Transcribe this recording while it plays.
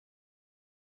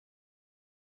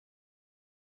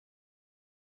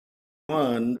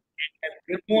One.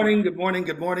 Good morning, good morning,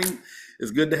 good morning.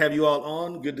 It's good to have you all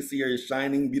on. Good to see your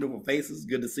shining, beautiful faces.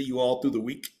 Good to see you all through the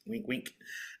week. Wink, wink,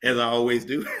 as I always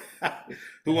do.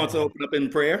 Who wants to open up in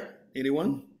prayer?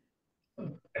 Anyone?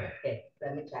 Okay,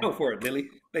 let me try. Go for it, Lily.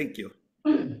 Thank you.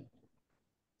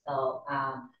 So,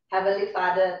 Heavenly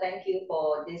Father, thank you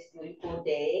for this beautiful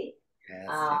day. Yes,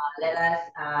 yes, Let us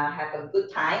have a good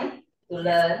time to yes.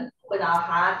 learn, open our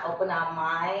heart, open our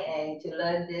mind, and to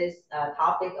learn this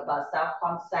topic about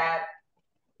self-concept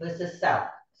versus self.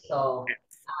 So,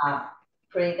 uh,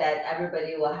 pray that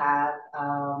everybody will have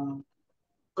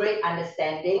great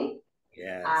understanding.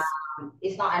 Yes.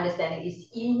 It's not understanding, it's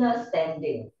inner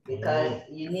standing because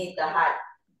you need the heart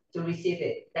to receive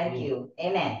it. Thank you.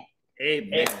 Amen.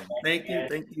 Amen. Thank you,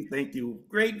 thank you, thank you.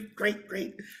 Great, great,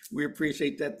 great. We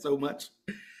appreciate that so much.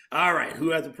 All right,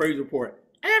 who has a praise report?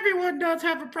 Everyone does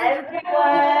have a praise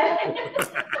Everyone.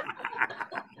 report.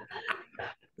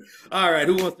 All right,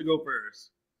 who wants to go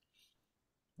first?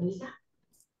 Melissa.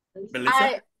 Melissa?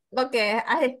 I okay.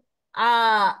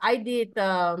 I did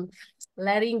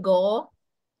letting go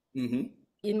Mm-hmm.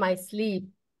 in my sleep.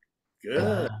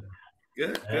 Good,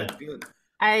 good, good, good.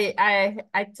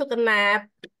 I took a nap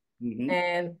Mm-hmm.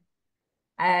 and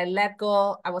I let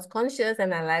go. I was conscious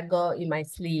and I let go in my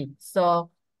sleep.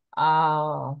 So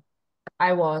uh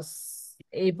I was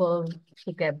able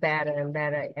to get better and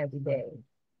better every day.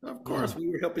 Of course, we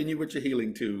were helping you with your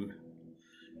healing too.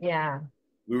 Yeah.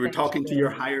 We were Thank talking to your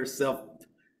you. higher self.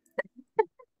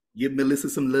 Give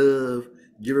Melissa some love.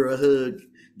 Give her a hug.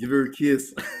 Give her a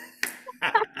kiss.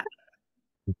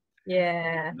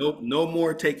 Yeah. No, no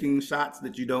more taking shots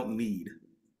that you don't need.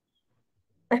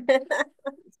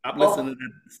 Stop Oh, listening to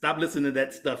that. Stop listening to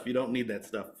that stuff. You don't need that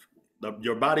stuff.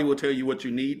 Your body will tell you what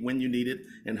you need, when you need it,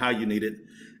 and how you need it,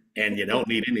 and you don't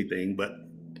need anything. But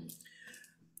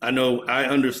I know I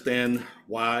understand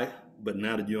why. But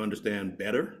now that you understand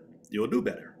better, you'll do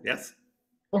better. Yes.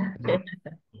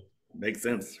 Makes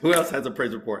sense. Who else has a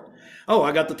praise report? Oh,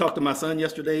 I got to talk to my son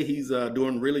yesterday. He's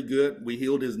doing really good. We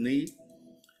healed his knee.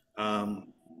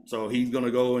 So he's going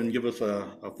to go and give us a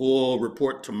full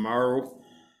report tomorrow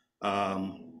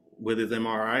with his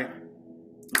MRI.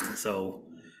 So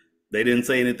they didn't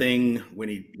say anything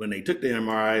when they took the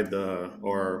MRI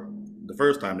or the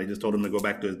first time. They just told him to go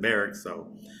back to his barracks. So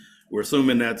we're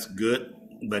assuming that's good.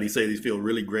 But he said he feels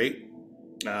really great.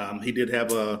 He did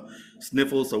have a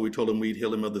sniffle, so we told him we'd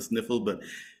heal him of the sniffle. But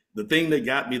the thing that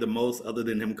got me the most, other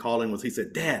than him calling, was he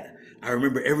said, "Dad, I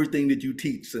remember everything that you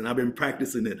teach, and I've been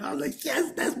practicing it." I was like,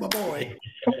 "Yes, that's my boy."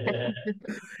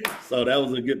 So that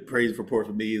was a good praise report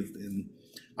for me. And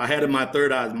I had in my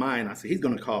third eye's mind, I said, "He's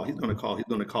gonna call. He's gonna call. He's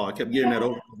gonna call." I kept getting that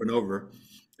over and over.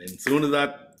 And as soon as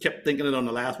I kept thinking it on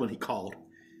the last one, he called.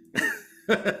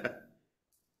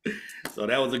 So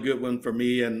that was a good one for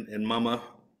me and Mama.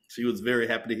 She was very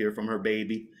happy to hear from her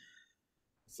baby.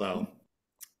 So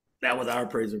that was our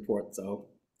praise report. So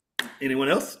anyone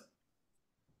else?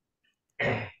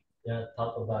 Yeah,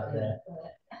 talk about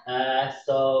that.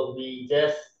 So we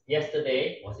just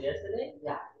yesterday, was it yesterday?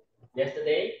 yeah.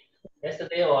 Yesterday,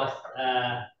 yesterday was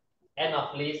end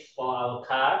of lease for our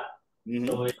car. So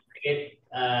Mm-hmm. we bring it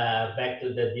back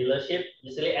to the dealership.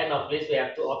 Usually end of lease we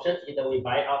have two options: either we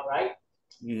buy outright,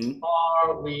 Mm-hmm.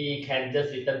 or we can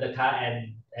just return the car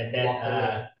and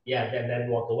then then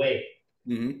walk away.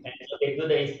 Mm-hmm. And so they do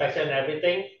the inspection and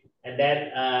everything, and then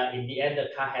in the end the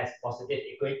car has positive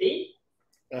equity.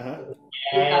 Uh-huh.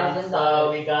 And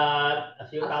so we got a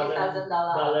few $1,000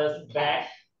 dollars in back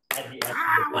cash. at the end.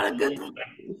 Ah, what a good one.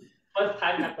 First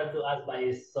time happened to us, but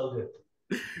it's so good.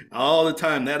 All the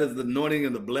time. That is the anointing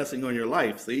and the blessing on your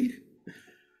life. See?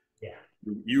 Yeah.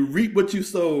 You reap what you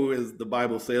sow, as the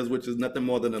Bible says, which is nothing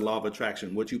more than the law of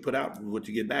attraction. What you put out, what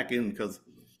you get back in, because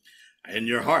in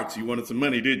your hearts you wanted some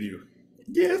money, didn't you?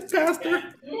 Yes, Pastor.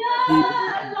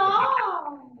 Yeah, no.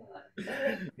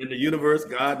 In the universe,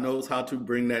 God knows how to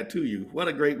bring that to you. What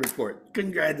a great report.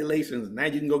 Congratulations. Now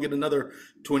you can go get another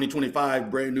 2025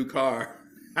 brand new car.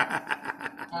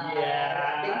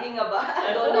 Yeah. Thinking about,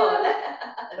 I don't know.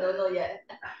 I don't know yet.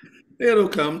 It'll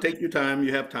come. Take your time.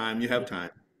 You have time. You have time.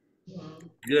 Mhm.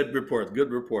 Good reports.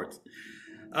 Good reports.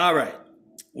 All right.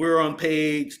 We're on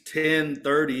page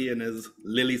 1030. And as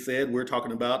Lily said, we're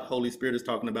talking about, Holy Spirit is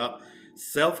talking about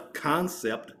self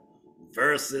concept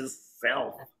versus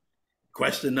self.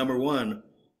 Question number one: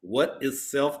 what is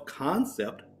self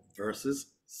concept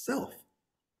versus self?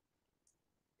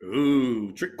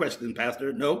 Ooh, trick question,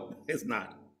 Pastor. Nope, it's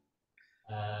not.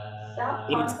 What is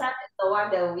Self-concept is the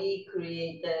one that we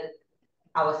created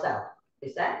ourselves.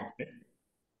 Is that?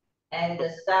 And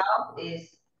the self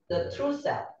is the true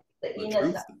self, the the inner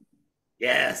truth? self.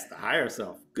 Yes, the higher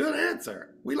self. Good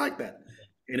answer. We like that.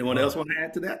 Anyone else want to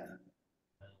add to that?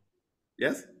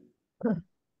 Yes?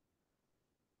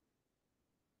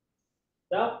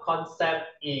 Self-concept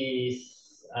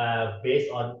is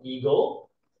based on ego.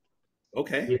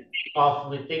 Okay. We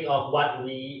think of what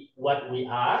we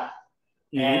are,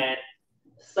 and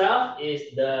self is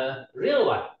the real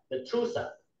one, the true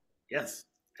self. Yes,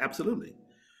 absolutely.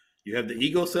 You have the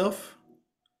ego self,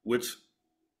 which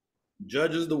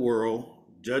judges the world,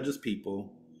 judges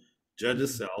people,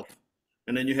 judges self.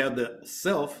 And then you have the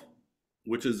self,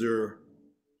 which is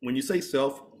when you say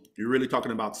self, you're really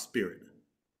talking about spirit,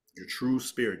 your true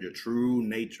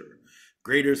nature.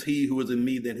 Greater is he who is in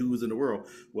me than who is in the world.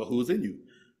 Well, who is in you?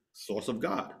 Source of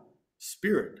God,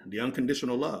 spirit, the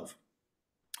unconditional love.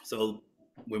 So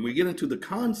when we get into the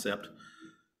concept,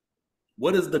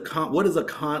 what's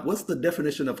the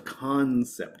definition of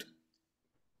concept?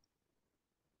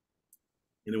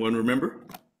 Anyone remember?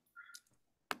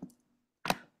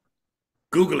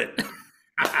 Google it.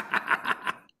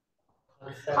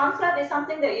 Concept is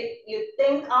something that you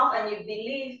think of and you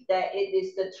believe that it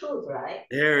is the truth, right?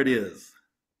 There it is.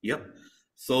 Yep.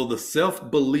 So the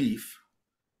self-belief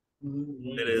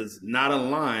that is not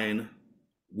aligned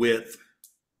with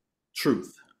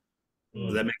truth.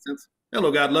 Does that make sense?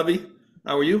 Hello, God Lovey.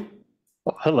 How are you?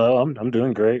 Oh, hello, I'm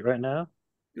doing great right now.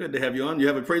 Good to have you on. You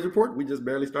have a praise report? We just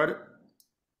barely started.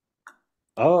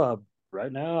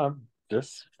 Right now I'm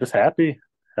just happy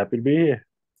to be here.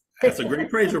 That's a great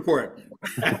praise report.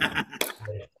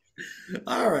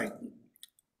 All right.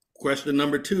 Question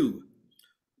number 2.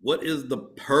 What is the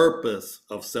purpose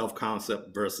of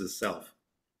self-concept versus self?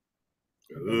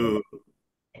 Ooh.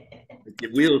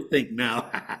 We'll think now.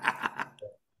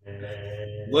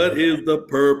 What is the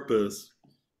purpose?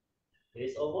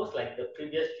 It's almost like the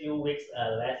previous few weeks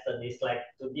lesson. It's like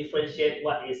to differentiate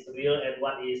what is real and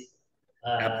what is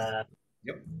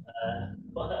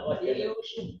what's the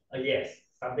illusion? Yes,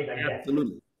 something like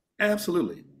Absolutely.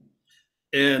 Absolutely.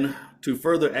 And to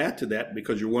further add to that,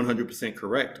 because you're 100%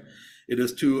 correct, it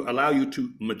is to allow you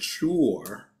to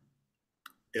mature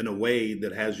in a way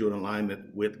that has you in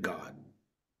alignment with God.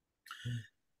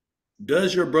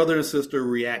 Does your brother and sister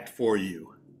react for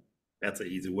you? That's an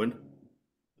easy one.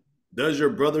 Does your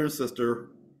brother and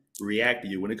sister react to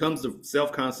you? When it comes to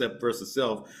self-concept versus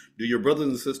self, do your brothers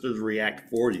and sisters react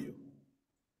for you?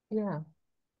 Yeah.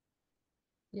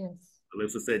 Yes.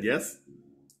 Alyssa said yes.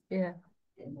 Yeah.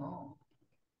 No.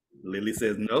 Lily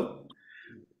says no.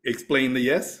 Explain the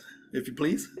yes, if you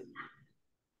please.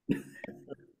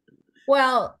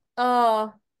 Well,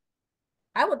 I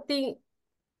would think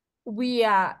we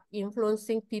are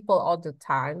influencing people all the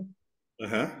time.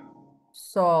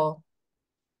 So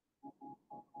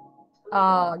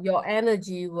your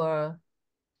energy will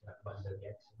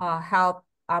help.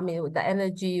 I mean, the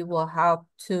energy will help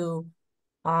to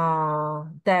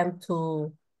them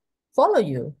to follow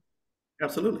you.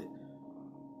 Absolutely.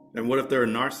 And what if they're a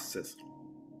narcissist?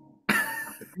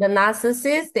 The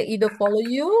narcissist, they either follow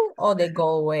you or they go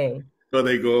away. So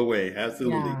they go away.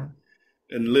 Absolutely. Yeah.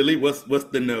 And Lily, what's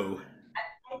the no?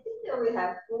 I think that we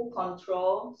have full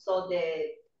control, so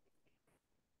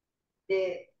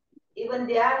even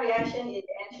their reaction in the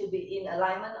end should be in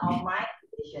alignment of my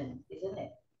vision, isn't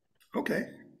it? Okay,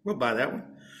 we'll buy that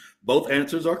one. Both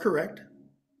answers are correct.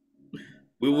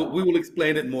 We will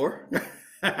explain it more.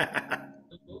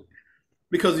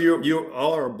 Because you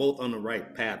all are both on the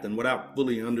right path, and without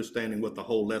fully understanding what the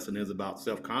whole lesson is about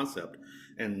self-concept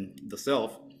and the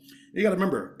self, you got to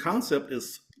remember, concept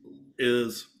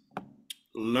is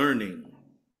learning.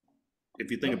 If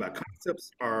you think about it,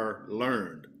 concepts are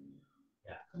learned.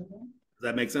 Yeah. Does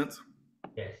that make sense?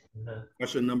 Yes.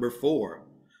 Question number 4.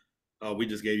 We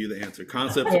just gave you the answer.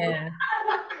 Concepts Yeah. are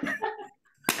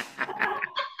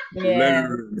Yeah.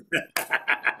 learned.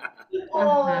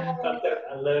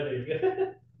 I'm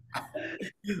learning.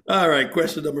 All right,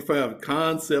 question number 5.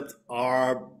 Concepts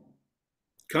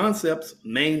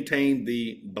maintain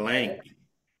the blank.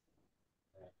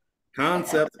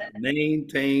 Concepts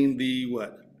maintain the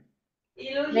what?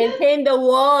 Illusion? Maintain the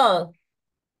world.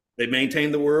 They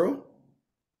maintain the world?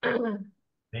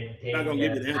 Maintain Not gonna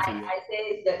give you the answer yet. I say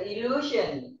it's the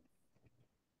illusion.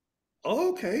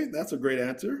 Okay, that's a great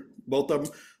answer. Both of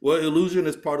them. Well, illusion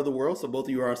is part of the world, so both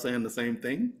of you are saying the same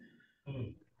thing.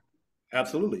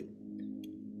 Absolutely.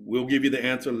 We'll give you the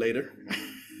answer later.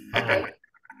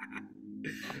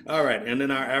 All right, and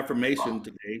then our affirmation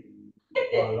today. He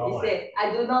said,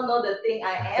 I do not know the thing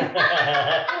I am.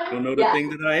 I don't know the thing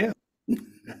that I am.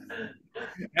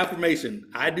 Affirmation: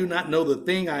 I do not know the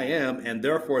thing I am, and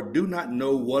therefore do not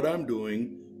know what I'm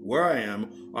doing where I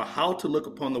am, or how to look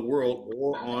upon the world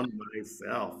or on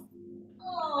myself.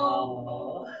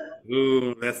 Oh.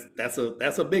 Ooh, that's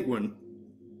a big one.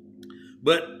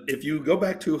 But if you go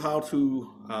back to how to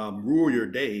rule your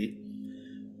day,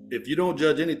 if you don't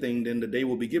judge anything, then the day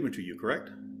will be given to you, correct?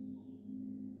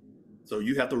 So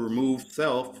you have to remove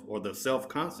self or the self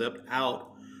concept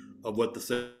out of what the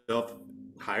self,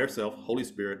 higher self, Holy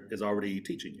Spirit is already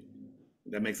teaching you.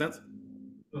 That makes sense?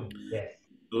 Yes.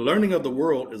 The learning of the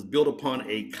world is built upon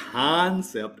a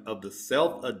concept of the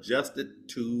self adjusted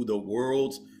to the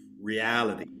world's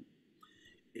reality.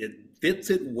 It fits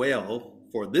it well,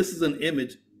 for this is an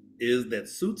image is that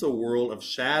suits a world of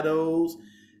shadows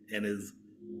and is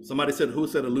somebody said who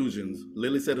said illusions?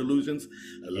 Lily said illusions?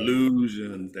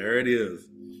 Illusions. There it is.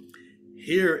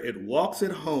 Here it walks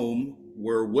it home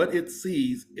where what it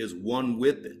sees is one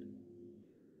with it.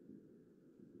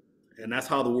 And that's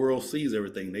how the world sees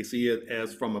everything. They see it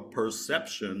as from a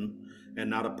perception and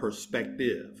not a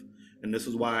perspective. And this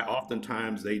is why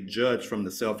oftentimes they judge from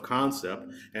the self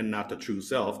concept and not the true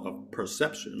self of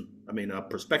perception. I mean, a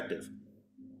perspective.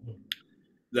 Does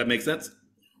that make sense?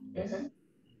 Mhm.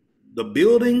 The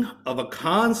building of a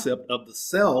concept of the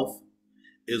self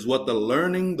is what the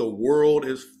learning the world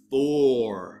is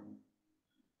for.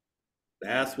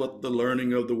 That's what the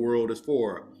learning of the world is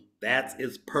for. That's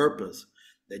its purpose.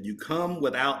 That you come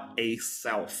without a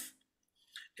self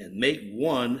and make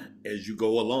one as you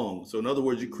go along. So in other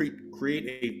words, you create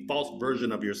a false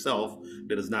version of yourself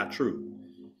that is not true.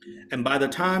 And by the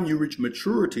time you reach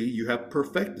maturity, you have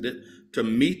perfected it to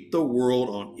meet the world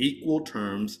on equal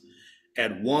terms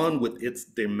at one with its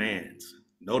demands.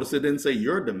 Notice it didn't say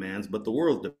your demands, but the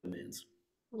world's demands.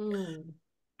 Mm.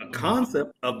 A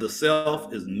concept of the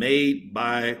self is made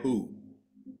by who?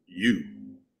 You.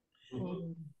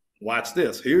 Mm. Watch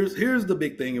this. Here's the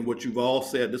big thing in what you've all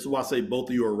said. This is why I say both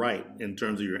of you are right in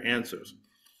terms of your answers.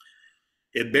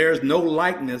 It bears no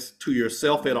likeness to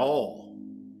yourself at all.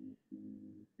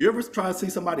 You ever try to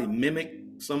see somebody mimic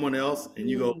someone else and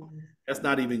you go, that's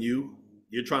not even you.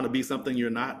 You're trying to be something you're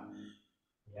not?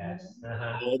 Yes.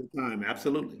 All the time,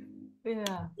 absolutely.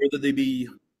 Yeah. Whether they be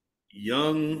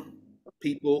young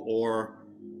people or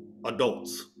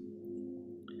adults.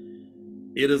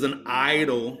 It is an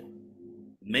idol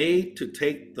made to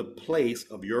take the place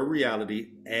of your reality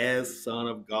as Son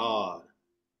of God.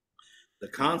 The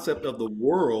concept of the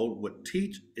world would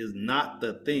teach is not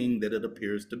the thing that it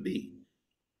appears to be.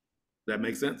 Does that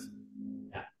make sense?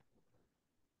 Yeah.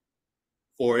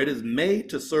 For it is made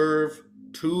to serve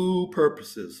two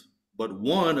purposes, but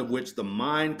one of which the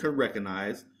mind can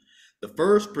recognize. The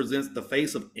first presents the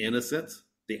face of innocence,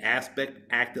 the aspect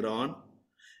acted on.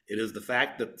 It is the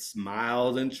fact that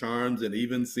smiles and charms and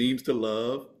even seems to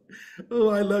love. Oh,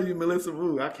 I love you, Melissa.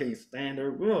 Ooh, I can't stand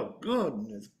her. Oh,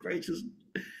 goodness gracious.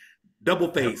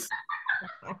 Double face.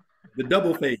 The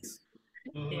double face.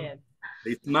 Yes.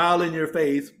 They smile in your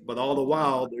face, but all the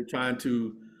while they're trying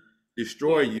to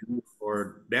destroy you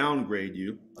or downgrade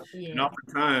you. And Yeah.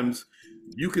 oftentimes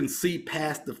you can see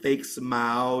past the fake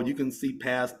smile, you can see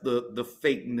past the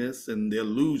fakeness and the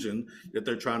illusion that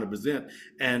they're trying to present.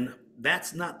 And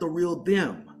that's not the real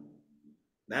them.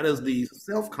 That is the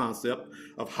self-concept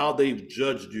of how they've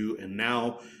judged you, and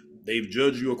now they've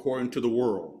judged you according to the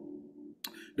world.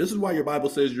 This is why your Bible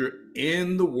says you're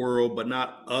in the world, but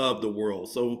not of the world.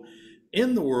 So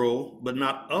in the world, but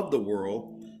not of the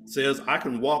world, says I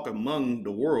can walk among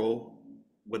the world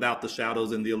without the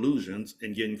shadows and the illusions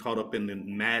and getting caught up in the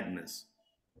madness,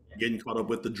 getting caught up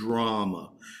with the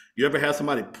drama. You ever have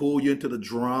somebody pull you into the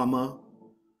drama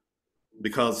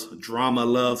because drama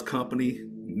loves company,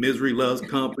 misery loves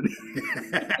company?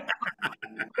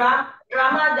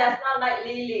 Drama does not like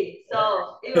Lily,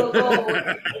 so it will go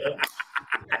away.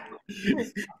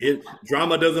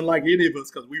 Drama doesn't like any of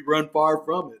us because we run far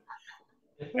from it.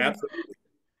 Absolutely.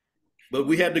 But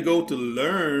we had to go to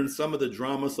learn some of the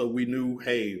drama so we knew,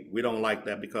 hey, we don't like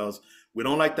that because we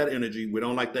don't like that energy. We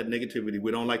don't like that negativity.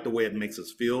 We don't like the way it makes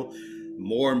us feel.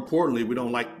 More importantly, we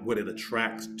don't like what it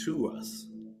attracts to us.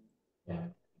 Yeah.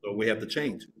 So we have to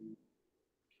change.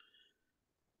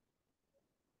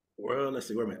 Well, let's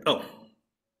see, where am I? Oh.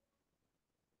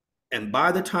 And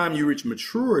by the time you reach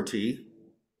maturity,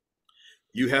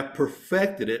 you have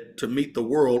perfected it to meet the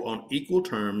world on equal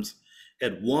terms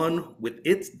at one with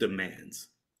its demands.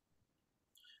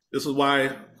 This is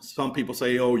why some people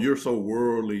say, oh, you're so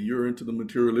worldly, you're into the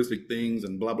materialistic things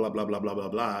and blah, blah, blah, blah, blah, blah,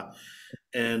 blah.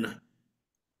 And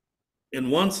in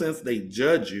one sense, they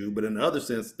judge you, but in the other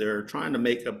sense, they're trying to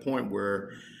make a point where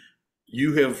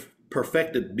you have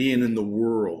perfected being in the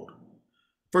world.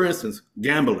 For instance,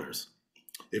 gamblers.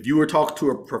 If you were talking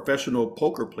to a professional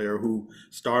poker player who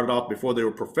started off before they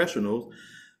were professionals,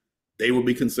 they would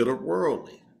be considered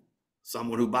worldly.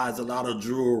 Someone who buys a lot of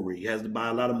jewelry, has to buy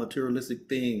a lot of materialistic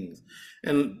things.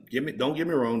 And don't get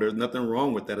me wrong, there's nothing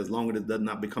wrong with that as long as it does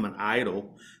not become an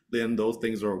idol. Then those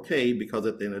things are okay, because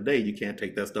at the end of the day, you can't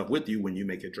take that stuff with you when you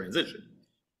make a transition.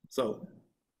 So,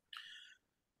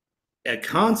 a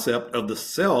concept of the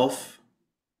self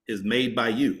is made by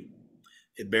you.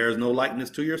 It bears no likeness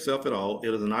to yourself at all.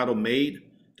 It is an idol made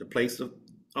to place of.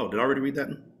 Oh, did I already read that?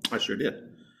 I sure did.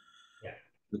 Yeah.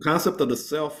 The concept of the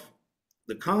self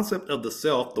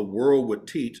the world would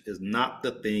teach is not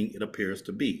the thing it appears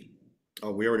to be.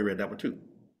 Oh, we already read that one too.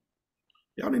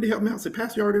 Y'all need to help me out. Say,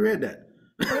 Pastor, you already read that.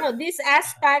 This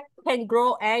aspect can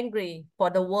grow angry, for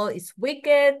the world is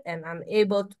wicked and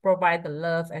unable to provide the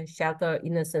love and shelter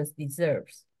innocence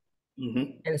deserves.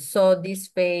 Mm-hmm. And so this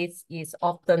phase is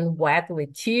often wet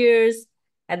with tears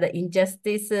and the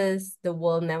injustices. The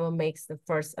world never makes the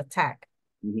first attack.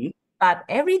 Mm-hmm. But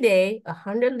every day,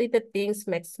 100 little things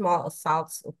make small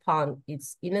assaults upon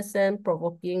its innocence,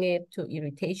 provoking it to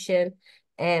irritation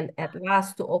and at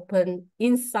last to open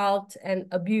insult and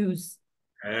abuse.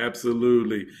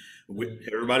 Absolutely.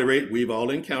 Everybody, we've all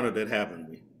encountered that, haven't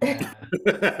we?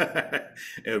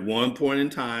 At one point in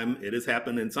time, it has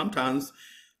happened, and sometimes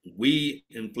we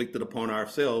inflict it upon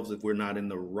ourselves if we're not in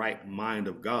the right mind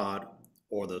of God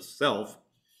or the self.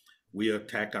 We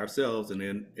attack ourselves and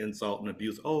then insult and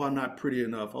abuse. Oh, I'm not pretty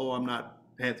enough. Oh, I'm not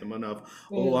handsome enough.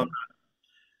 Oh, I'm not.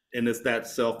 And it's that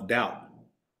self-doubt.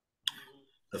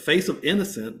 The face of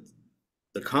innocence,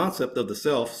 the concept of the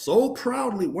self so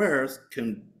proudly wears,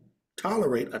 can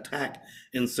tolerate attack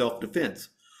in self-defense.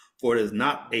 For it is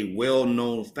not a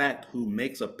well-known fact who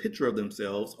makes a picture of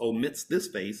themselves omits this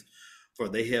face, for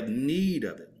they have need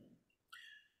of it.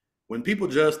 When people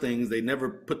judge things, they never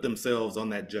put themselves on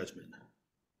that judgment.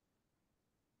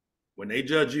 When they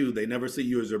judge you, they never see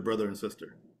you as your brother and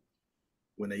sister.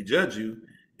 When they judge you,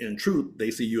 in truth, they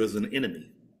see you as an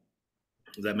enemy.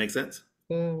 Does that make sense?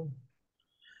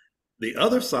 The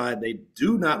other side they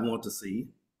do not want to see,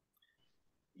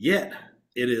 yet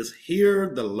it is here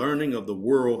the learning of the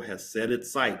world has set its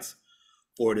sights,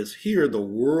 for it is here the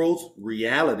world's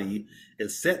reality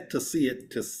is set to see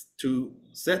it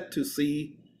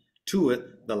to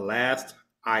it the last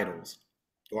idols,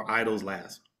 or idols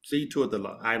last. See to it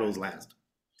the idols last.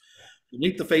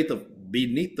 Beneath the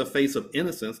face of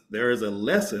innocence, there is a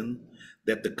lesson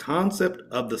that the concept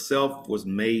of the self was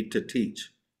made to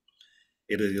teach.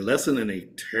 It is a lesson in a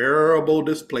terrible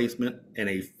displacement and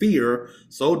a fear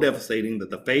so devastating that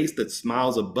the face that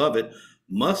smiles above it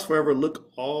must forever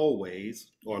look away,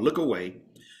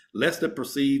 lest it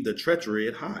perceive the treachery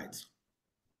it hides.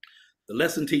 The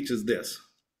lesson teaches this: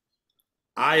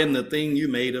 I am the thing you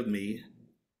made of me,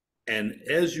 and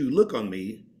as you look on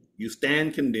me, you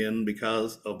stand condemned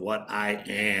because of what I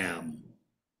am.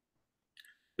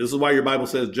 This is why your Bible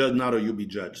says, judge not or you'll be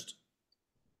judged.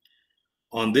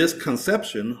 On this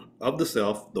conception of the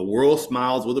self, the world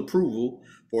smiles with approval,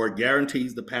 for it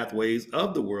guarantees the pathways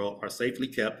of the world are safely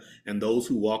kept and those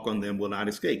who walk on them will not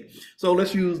escape. So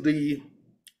let's use the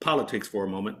politics for a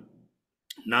moment.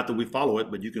 Not that we follow it,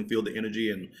 but you can feel the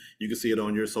energy and you can see it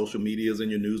on your social medias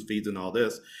and your news feeds and all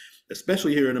this,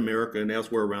 especially here in America and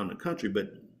elsewhere around the country,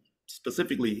 but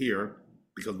specifically here,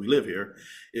 because we live here,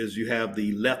 is you have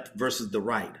the left versus the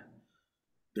right,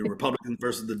 the Republicans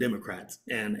versus the Democrats,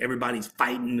 and everybody's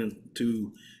fighting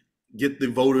to get the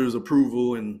voters'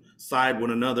 approval and side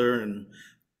one another. And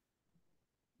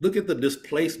look at the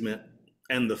displacement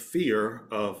and the fear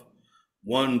of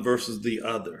one versus the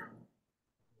other.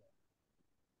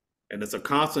 And it's a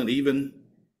constant, even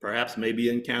perhaps maybe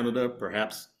in Canada,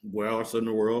 perhaps where else in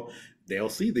the world, they'll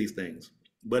see these things.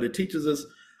 But it teaches us,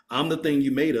 I'm the thing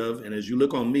you made of, and as you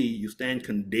look on me, you stand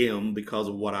condemned because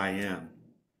of what I am.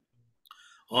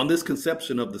 On this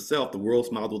conception of the self, the world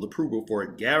smiles with approval, for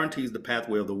it guarantees the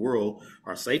pathway of the world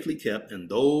are safely kept, and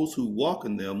those who walk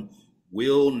in them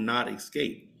will not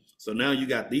escape. So now you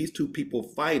got these two people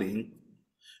fighting,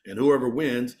 and whoever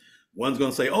wins, one's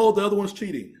going to say, oh, the other one's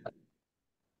cheating.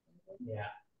 Yeah.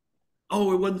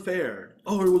 Oh, it wasn't fair.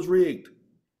 Oh, it was rigged.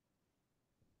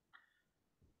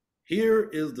 Here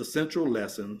is the central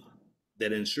lesson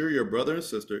that ensure your brother and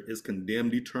sister is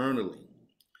condemned eternally.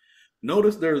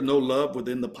 Notice there is no love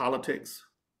within the politics,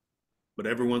 but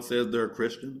everyone says they're a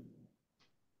Christian.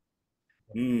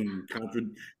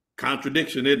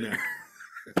 Contradiction, isn't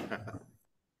there?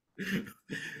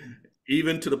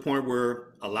 Even to the point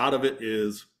where a lot of it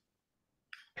is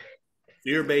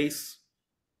fear-based,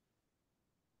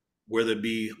 whether it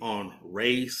be on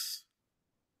race,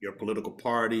 your political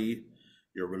party,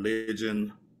 your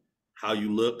religion, how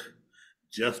you look,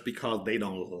 just because they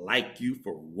don't like you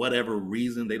for whatever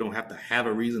reason. They don't have to have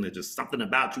a reason. It's just something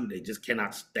about you they just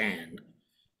cannot stand.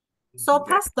 So,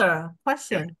 Okay. Pastor,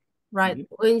 question, right? Mhm.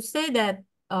 When you say that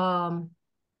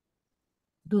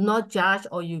do not judge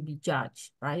or you'll be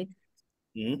judged, right?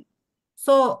 Mhm.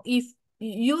 So if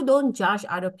you don't judge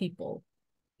other people,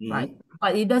 right? Mhm.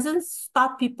 But it doesn't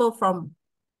stop people from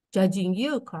judging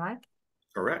you, correct?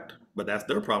 Correct. But that's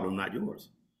their problem, not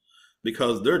yours.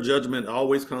 Because their judgment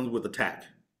always comes with attack.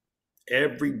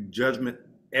 Every judgment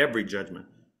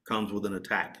comes with an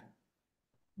attack.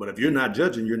 But if you're not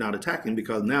judging, you're not attacking,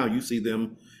 because now you see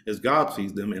them as God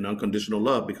sees them, in unconditional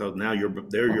love, because now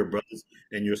they're your brothers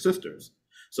and your sisters.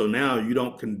 So now you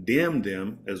don't condemn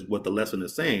them, as what the lesson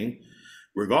is saying.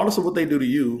 Regardless of what they do to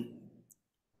you,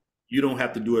 you don't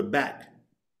have to do it back.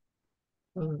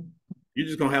 Mm. You're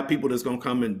just gonna have people that's gonna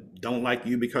come and don't like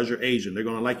you because you're Asian. They're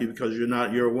gonna like you because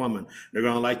you're a woman. They're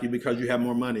gonna like you because you have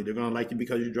more money. They're gonna like you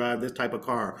because you drive this type of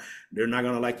car. They're not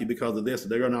gonna like you because of this.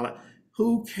 They're gonna like,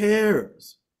 who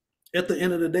cares? At the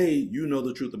end of the day, you know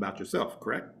the truth about yourself,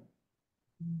 correct?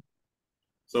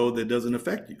 So that doesn't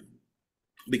affect you.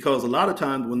 Because a lot of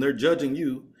times when they're judging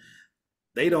you,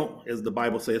 they don't, as the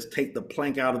Bible says, take the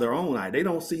plank out of their own eye. They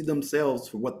don't see themselves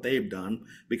for what they've done,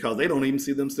 because they don't even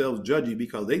see themselves judge you,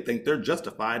 because they think they're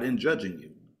justified in judging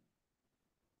you.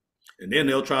 And then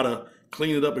they'll try to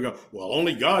clean it up and go, well,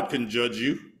 only God can judge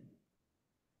you.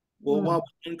 Well, why would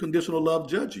unconditional love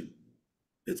judge you?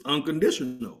 It's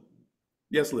unconditional.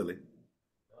 Yes, Lily.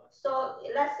 So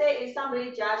let's say if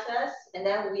somebody judges us and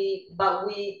then we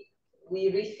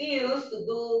refuse to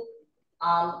do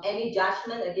any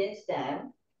judgment against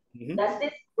them, Mhm. does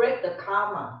this break the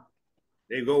karma?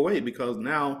 They go away, because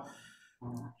now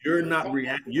you're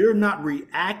not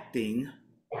reacting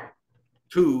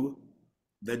to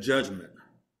the judgment.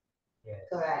 Yes.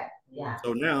 Correct. Yeah.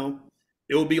 So now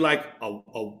it will be like a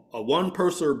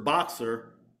one-person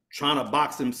boxer trying to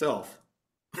box himself.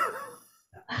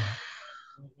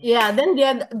 Yeah, then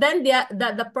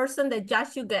the person that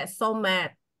judged you gets so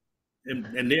mad.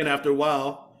 And then after a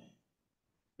while,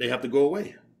 they have to go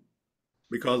away,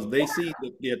 because they see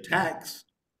that the attacks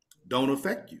don't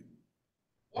affect you.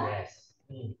 Yeah. Yes.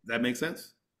 Does that make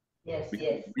sense? Yes. Because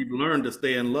Yes. we've learned to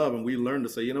stay in love, and we learned to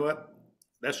say, you know what?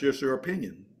 That's just your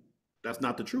opinion. That's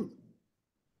not the truth.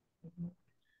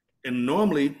 And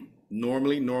normally,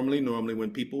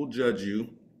 when people judge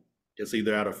you, it's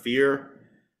either out of fear,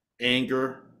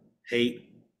 anger, hate,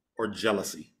 or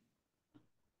jealousy.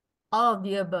 All of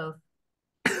the above.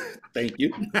 Thank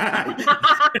you.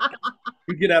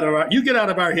 You get out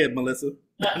of our head, Melissa.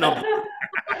 No,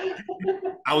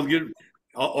 I was getting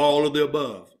all of the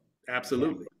above.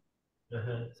 Absolutely.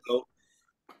 Uh-huh. So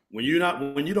when you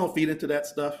don't feed into that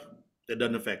stuff, that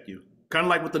doesn't affect you. Kind of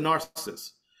like with the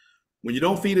narcissist. When you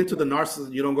don't feed into the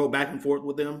narcissist, you don't go back and forth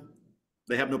with them,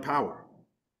 they have no power.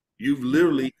 You've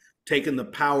literally taken the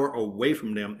power away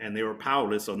from them, and they were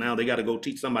powerless. So now they got to go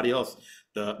teach somebody else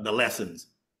the lessons.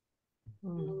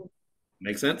 Mm.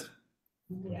 Make sense?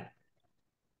 Yeah.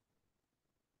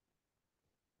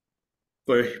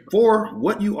 For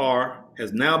what you are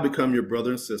has now become your brother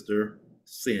and sister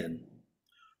sin.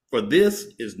 For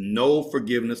this is no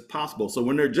forgiveness possible. So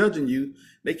when they're judging you,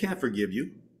 they can't forgive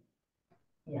you.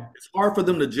 Yeah. It's hard for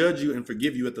them to judge you and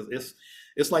forgive you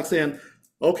it's like saying,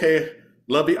 okay,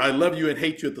 I love you and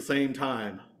hate you at the same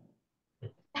time.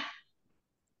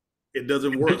 It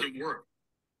doesn't work.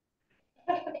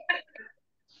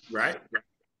 Right?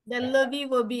 Then Lovey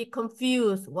will be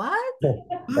confused. What? I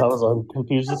was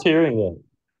confused as hearing that.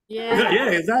 Yeah. Yeah,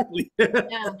 exactly.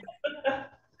 Yeah.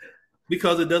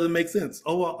 Because it doesn't make sense.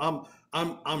 Oh, well,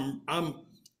 I'm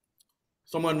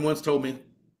someone once told me,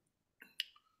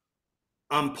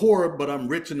 I'm poor, but I'm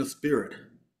rich in the spirit.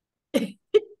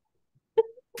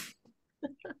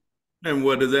 And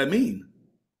what does that mean?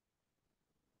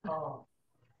 Oh.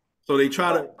 So they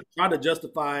try to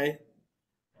justify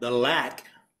the lack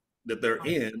that they're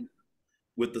in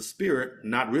with the spirit,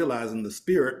 not realizing the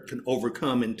spirit can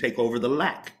overcome and take over the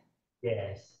lack.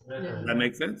 Yes. Uh-huh. Does that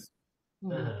make sense?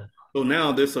 Uh-huh. So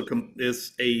now there's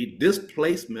a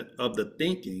displacement of the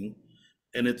thinking,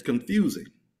 and it's confusing.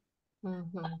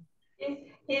 Mm-hmm.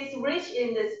 He's rich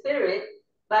in the spirit,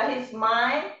 but his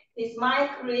mind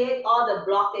create all the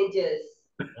blockages.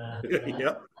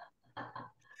 Yep.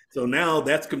 So now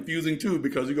that's confusing too,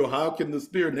 because you go, how can the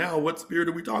spirit, now what spirit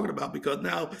are we talking about? Because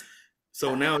now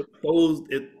it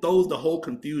throws the whole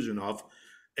confusion off.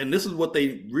 And this is what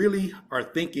they really are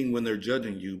thinking when they're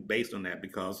judging you based on that,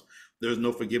 because there's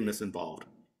no forgiveness involved.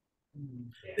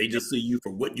 They just see you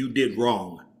for what you did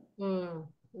wrong.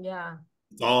 Yeah.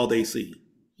 It's all they see.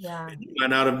 Yeah. You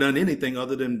might not have done anything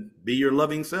other than be your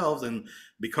loving selves. And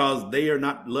because they are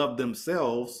not loved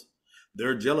themselves,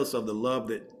 they're jealous of the love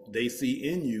that they see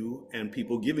in you and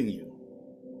people giving you.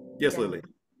 Yes, Yeah. Lily.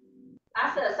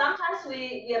 I said sometimes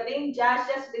we are being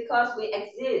judged just because we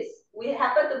exist. We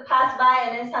happen to pass by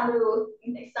and then somebody will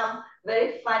make some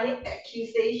very funny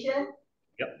accusation.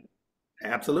 Yep.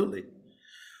 Absolutely.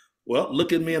 Well,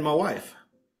 look at me and my wife.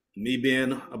 Me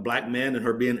being a black man and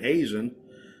her being Asian,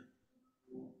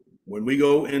 when we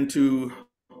go into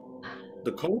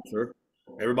the culture,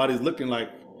 everybody's looking like,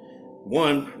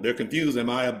 one, they're confused. Am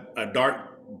I a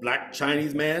dark black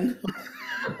Chinese man?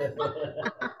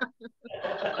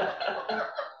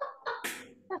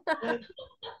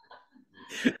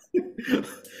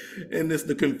 And it's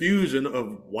the confusion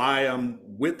of why I'm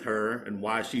with her and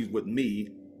why she's with me,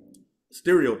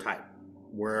 stereotype,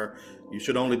 where you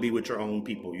should only be with your own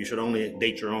people. You should only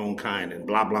date your own kind and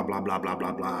blah, blah, blah, blah, blah,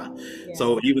 blah, blah. Yeah.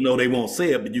 So even though they won't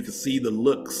say it, but you can see the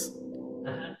looks,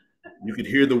 you could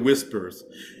hear the whispers,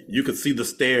 you could see the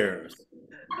stares.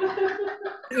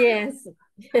 Yes.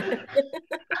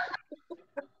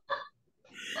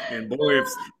 And boy,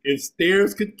 if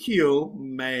stares could kill,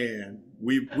 man,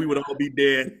 we would all be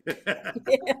dead.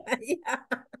 Yeah.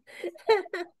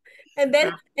 And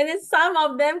then some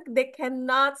of them, they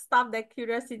cannot stop their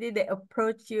curiosity. They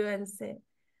approach you and say,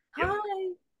 Yep.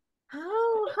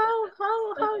 "Hi,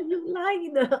 how you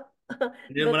like the And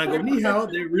then when I go ni hao,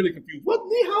 they're really confused. What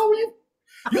ni hao are you?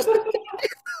 You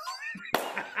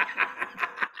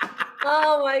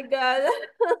Oh my God.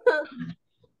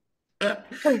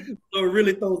 So it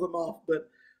really throws them off. But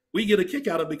we get a kick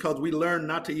out of it because we learn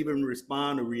not to even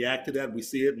respond or react to that. We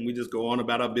see it and we just go on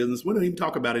about our business. We don't even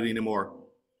talk about it anymore.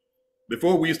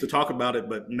 Before we used to talk about it,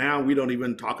 but now we don't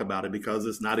even talk about it because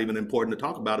it's not even important to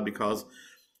talk about it, because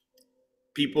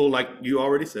people, like you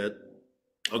already said,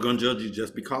 are going to judge you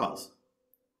just because.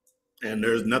 And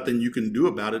there's nothing you can do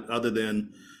about it other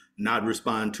than not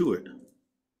respond to it.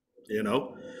 You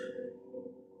know?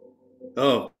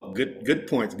 Oh, good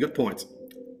points. Good points.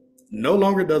 No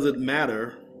longer does it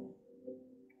matter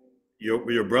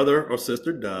your brother or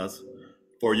sister does,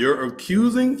 for your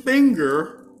accusing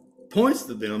finger points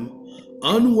to them,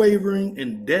 unwavering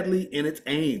and deadly in its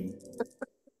aim.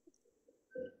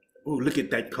 Oh, look at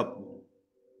that couple.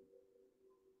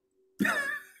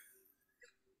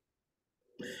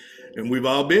 And we've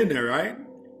all been there, right?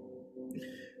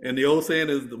 And the old saying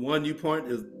is, the one you point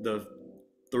is the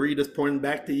three that's pointing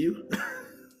back to you.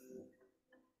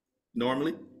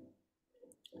 Normally.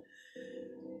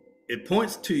 It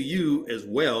points to you as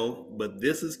well, but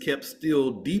this is kept still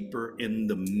deeper in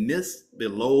the mist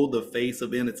below the face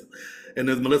of innocence. And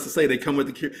as Melissa say, they come with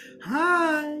the cure.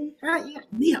 Hi,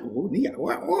 yeah,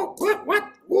 what?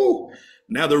 Whoa.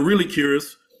 Now they're really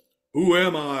curious. Who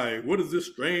am I? What is this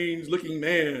strange looking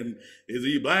man? Is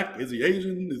he black? Is he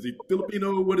Asian? Is he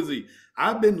Filipino? What is he?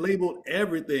 I've been labeled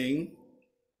everything,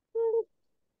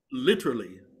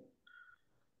 literally.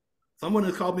 Someone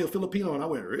has called me a Filipino, and I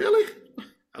went, really?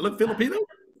 I look Filipino?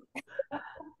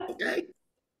 Okay.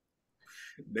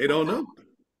 They don't know.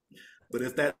 But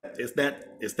it's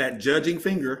that judging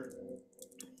finger.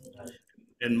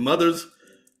 And mothers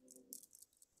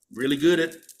really good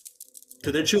at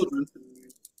to their children.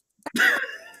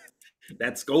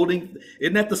 That scolding,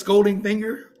 isn't that the scolding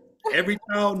finger? Every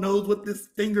child knows what this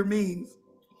finger means.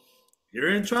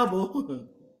 You're in trouble.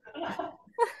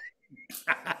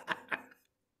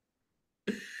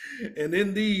 And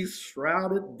in these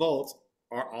shrouded vaults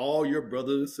are all your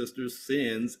brothers and sisters'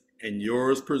 sins, and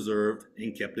yours preserved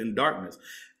and kept in darkness,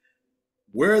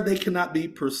 where they cannot be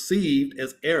perceived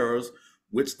as errors,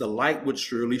 which the light would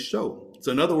surely show.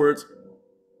 So in other words,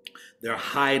 they're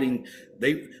hiding.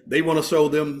 They want to show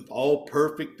them all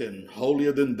perfect and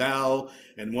holier than thou,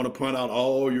 and want to point out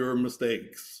all your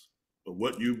mistakes of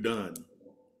what you've done.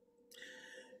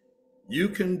 You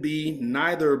can be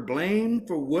neither blamed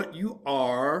for what you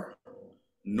are,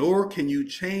 nor can you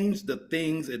change the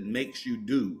things it makes you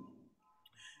do.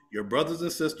 Your brothers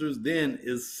and sisters then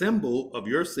is symbol of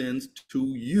your sins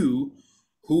to you,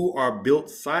 who are built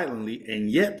silently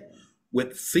and yet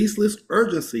with ceaseless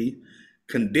urgency,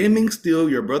 condemning still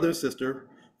your brother and sister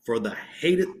for the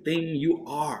hated thing you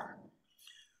are.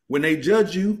 When they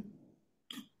judge you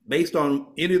based on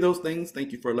any of those things,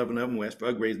 thank you for 1111 West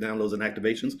for upgrades, downloads, and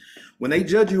activations. When they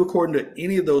judge you according to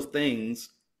any of those things,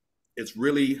 it's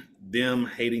really them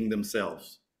hating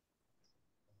themselves.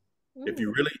 If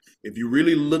you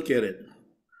really look at it,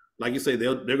 like you say,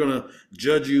 they're gonna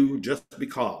judge you just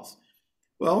because.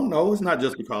 Well, no, it's not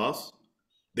just because.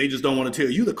 They just don't want to tell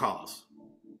you the cause.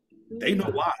 They know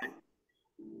why.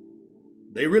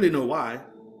 They really know why.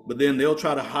 but then they'll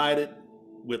try to hide it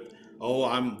with, oh,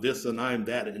 I'm this and I'm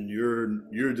that, and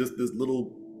you're just this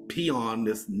little peon,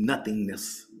 this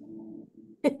nothingness.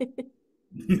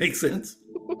 Make sense?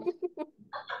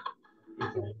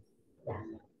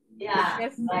 Yeah,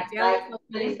 That's like jealous of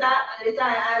me. Melissa and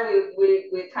I,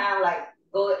 we kind of like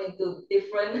go into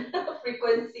different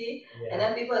frequency, and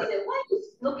then people say, "Why are you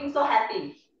looking so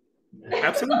happy?"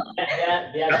 Absolutely.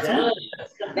 They are jealous.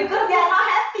 Because they are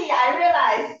not happy. I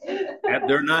realize. That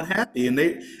they're not happy, and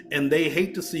they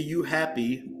hate to see you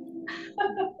happy.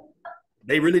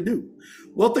 They really do.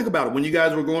 Well, think about it. When you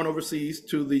guys were going overseas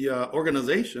to the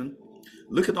organization,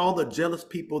 look at all the jealous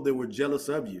people that were jealous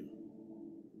of you.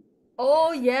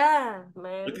 Oh yeah,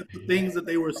 man. Look at the things that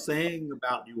they were saying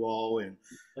about you all, and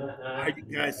why are you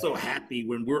guys so happy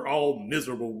when we're all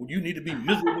miserable? You need to be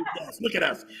miserable with us. Look at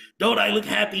us. Don't I look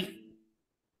happy?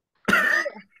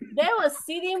 They were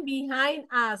sitting behind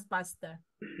us, Pastor,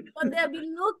 but they'll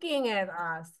be looking at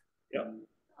us. Yeah.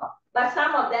 But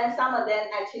some of them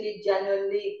actually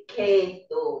genuinely came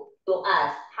to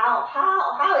us.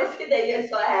 How is it that you're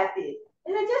so happy?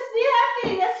 They said, just be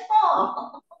happy. That's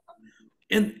all.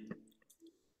 And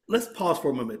let's pause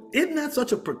for a moment. Isn't that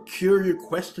such a peculiar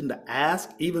question to ask,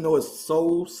 even though it's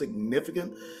so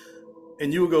significant?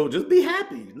 And you would go, just be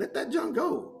happy. Let that junk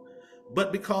go.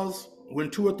 But because when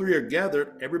two or three are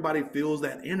gathered, everybody feels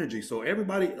that energy. So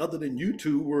everybody other than you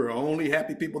two were only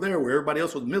happy people there, where everybody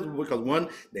else was miserable because one,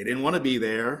 they didn't want to be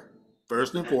there,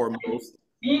 first and foremost.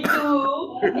 Me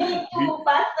too,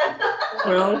 Pastor.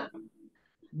 Well,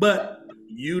 but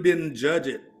you didn't judge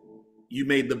it. You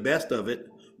made the best of it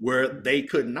where they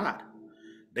could not.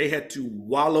 They had to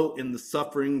wallow in the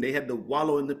suffering. They had to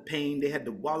wallow in the pain. They had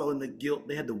to wallow in the guilt.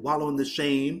 They had to wallow in the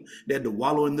shame. They had to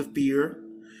wallow in the fear.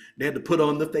 They had to put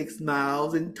on the fake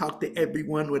smiles and talk to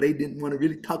everyone where they didn't want to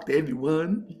really talk to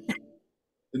everyone.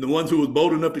 And the ones who was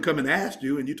bold enough to come and ask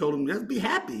you, and you told them, just be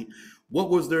happy. What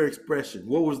was their expression?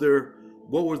 What was their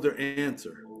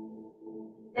answer?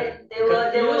 They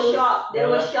were shocked. They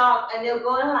were shocked, and they were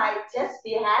going like, "Just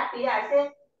be happy." I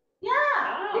said,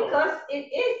 "Yeah, because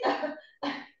it is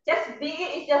just be.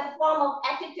 It's a form of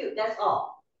attitude. That's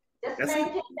all. Just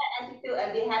maintain that attitude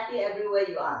and be happy everywhere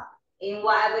you are, in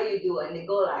whatever you do." And they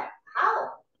go like,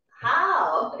 "How?"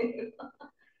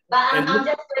 But I'm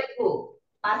just grateful,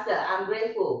 Pastor. I'm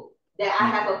grateful that I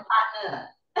have a partner.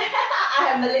 I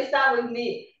have Melissa with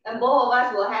me, and both of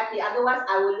us were happy. Otherwise,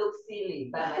 I would look silly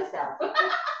by myself.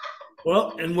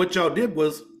 Well, and what y'all did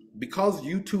was, because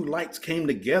you two lights came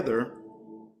together,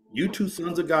 you two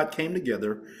sons of God came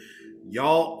together,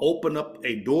 y'all opened up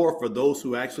a door for those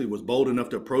who actually was bold enough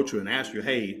to approach you and ask you,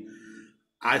 hey,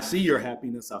 I see your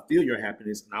happiness, I feel your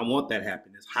happiness, and I want that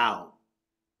happiness. How?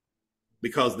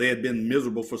 Because they had been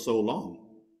miserable for so long.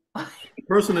 The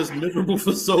person is miserable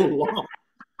for so long.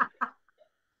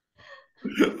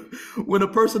 When a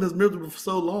person is miserable for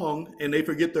so long and they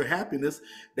forget their happiness,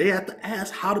 they have to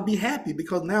ask how to be happy,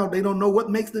 because now they don't know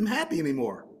what makes them happy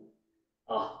anymore.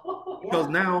 Because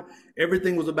now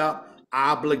everything was about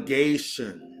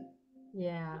obligation.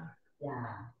 Yeah.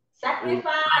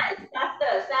 Sacrifice,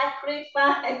 Pastor,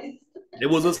 sacrifice. It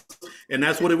was and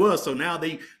that's what it was. So now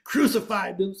they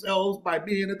crucified themselves by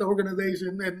being at the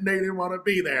organization, and they didn't want to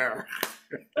be there.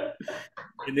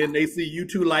 And then they see you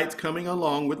two lights coming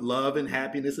along with love and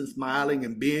happiness and smiling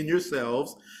and being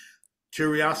yourselves.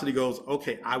 Curiosity goes,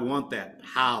 okay, I want that.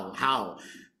 How?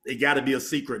 It got to be a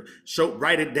secret.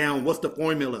 Write it down. What's the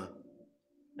formula?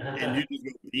 And you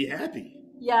just be happy.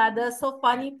 Yeah, the so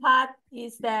funny part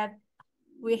is that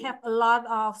we have a lot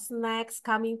of snacks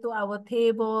coming to our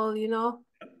table, you know.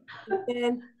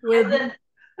 Then we'll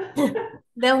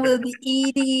be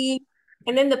eating.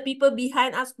 And then the people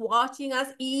behind us watching us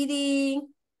eating,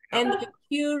 and they're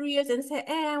curious and say,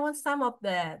 hey, I want some of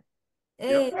that.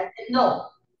 Hey. I said, no.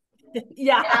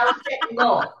 Yeah. I would say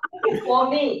no for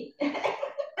me.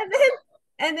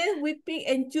 And then we pick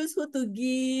and choose who to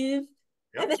give.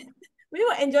 Yep. And then we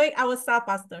were enjoying ourselves,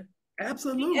 Pastor.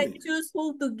 Absolutely. Pick and choose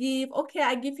who to give. Okay,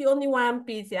 I give you only one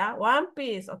piece, yeah? One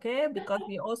piece, okay? Because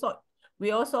we also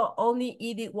only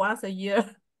eat it once a year.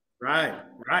 Right,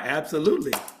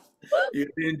 absolutely. You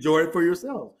enjoy it for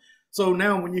yourself. So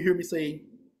now when you hear me say,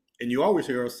 and you always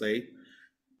hear us say,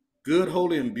 good,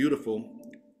 holy, and beautiful,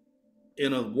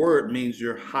 in a word means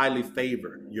you're highly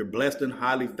favored. You're blessed and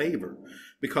highly favored.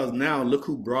 Because now look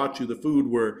who brought you the food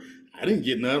where I didn't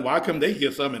get none. Why come they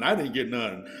get some and I didn't get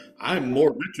none? I'm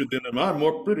more richer than them. I'm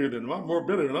more prettier than them. I'm more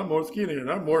better than them. I'm more skinnier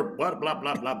and I'm more blah, blah,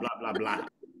 blah, blah, blah, blah, blah.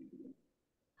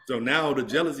 So now the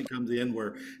jealousy comes in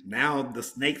where now the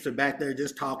snakes are back there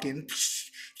just talking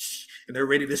and they're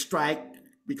ready to strike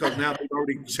because now they've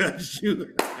already judged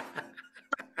you.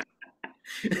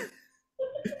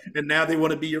 And now they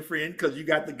want to be your friend because you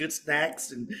got the good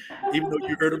snacks, and even though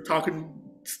you heard them talking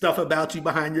stuff about you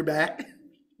behind your back.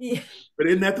 Yeah. But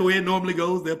isn't that the way it normally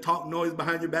goes? They'll talk noise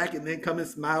behind your back and then come and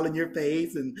smile in your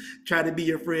face and try to be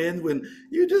your friend when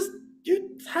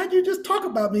how'd you just talk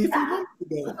about me a few moments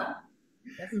ago?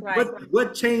 That's right.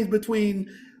 What changed between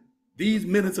these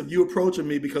minutes of you approaching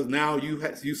me because now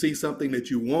you see something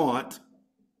that you want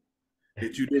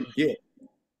that you didn't get,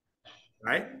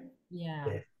 right? Yeah.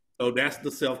 Yes. So that's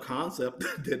the self-concept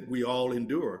that we all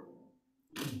endure.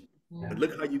 Yeah. But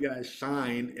look how you guys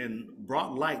shine and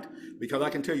brought light, because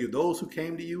I can tell you those who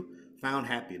came to you found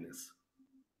happiness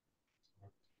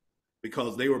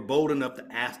because they were bold enough to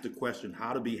ask the question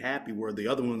how to be happy, where the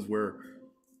other ones were,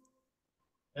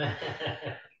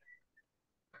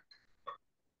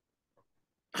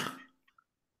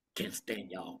 can't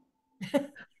stand y'all.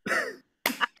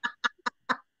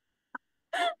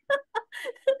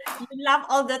 You laugh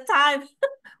all the time.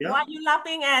 Yeah. What are you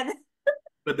laughing at?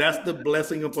 But that's the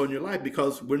blessing upon your life,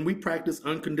 because when we practice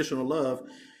unconditional love,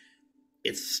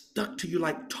 it's stuck to you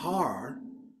like tar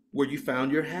where you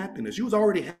found your happiness. You was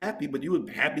already happy, but you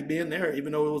were happy being there,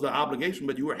 even though it was an obligation,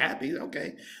 but you were happy.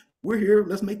 Okay, we're here.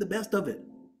 Let's make the best of it.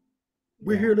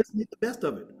 We're here. Let's make the best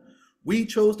of it. We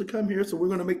chose to come here, so we're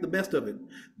going to make the best of it.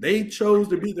 They chose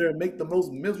to be there and make the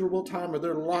most miserable time of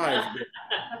their lives.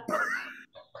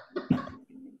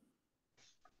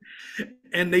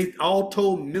 And they all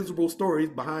told miserable stories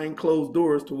behind closed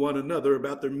doors to one another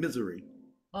about their misery.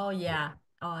 Oh, yeah.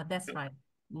 Oh, that's right.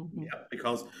 Mhm. Yeah,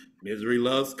 because misery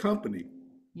loves company.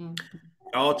 Mhm.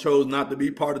 Y'all chose not to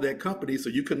be part of that company, so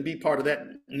you couldn't be part of that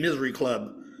misery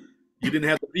club. You didn't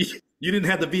have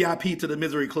the VIP to the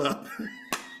misery club.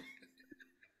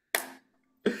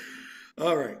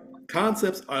 All right.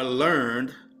 Concepts are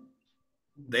learned.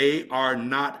 They are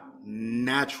not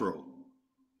natural.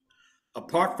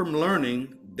 Apart from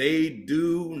learning, they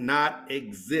do not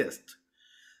exist.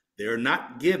 They're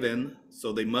not given,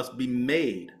 so they must be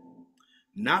made.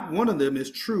 Not one of them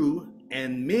is true,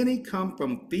 and many come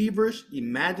from feverish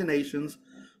imaginations,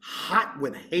 hot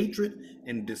with hatred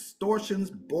and distortions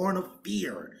born of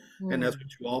fear. And that's what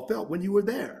you all felt when you were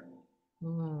there.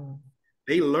 Mm.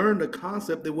 They learned a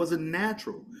concept that wasn't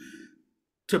natural.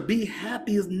 To be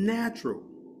happy is natural.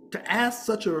 To ask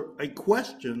such a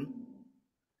question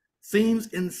seems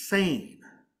insane.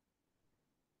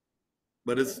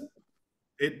 But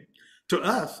to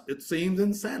us, it seems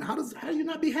insane. How do you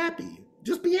not be happy?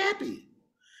 Just be happy.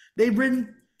 They've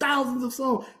written thousands of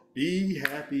songs. Be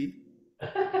happy.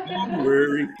 Don't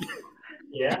worry.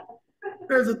 Yeah.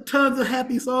 There's tons of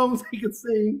happy songs they can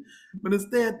sing, but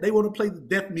instead they want to play the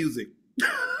death music,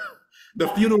 the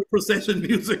funeral procession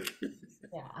music.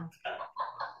 Yeah.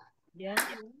 Yeah.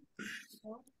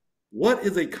 What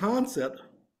is a concept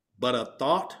but a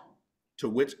thought to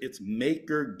which its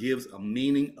maker gives a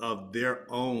meaning of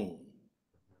their own?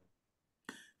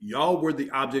 Y'all were the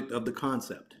object of the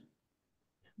concept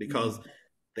because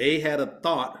they had a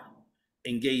thought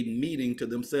and gave meaning to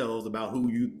themselves about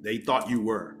who they thought you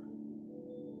were.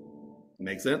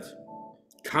 Make sense?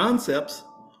 Concepts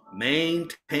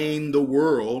maintain the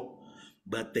world,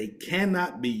 but they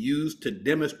cannot be used to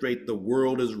demonstrate the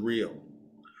world is real.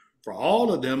 For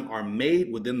all of them are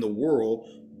made within the world,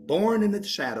 born in its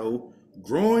shadow,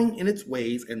 growing in its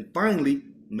ways, and finally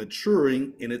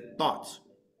maturing in its thoughts.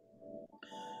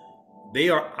 They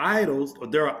are idols, or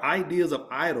there are ideas of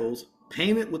idols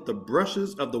painted with the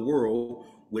brushes of the world,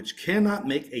 which cannot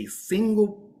make a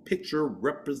single picture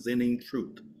representing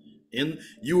truth.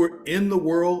 You were in the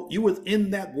world, you was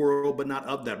in that world, but not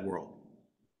of that world.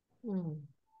 Mm.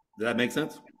 Does that make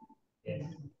sense?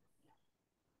 Yes.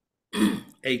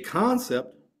 A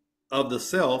concept of the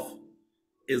self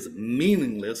is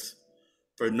meaningless,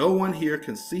 for no one here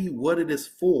can see what it is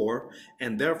for,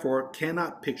 and therefore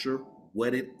cannot picture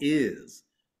what it is.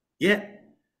 Yet,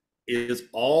 is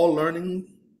all learning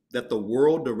that the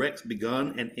world directs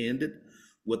begun and ended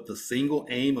with the single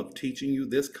aim of teaching you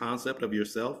this concept of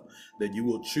yourself, that you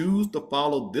will choose to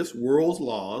follow this world's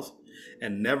laws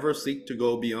and never seek to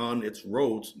go beyond its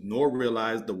roads, nor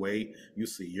realize the way you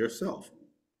see yourself.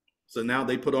 So now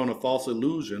they put on a false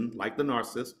illusion, like the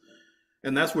narcissist,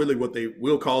 and that's really what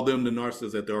we'll call them, the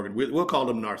narcissists at the organ. We'll call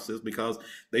them narcissists because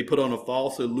they put on a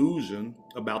false illusion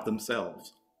about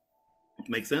themselves.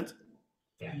 Make sense?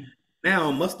 Yeah.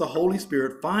 Now, must the Holy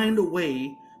Spirit find a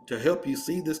way to help you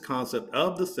see this concept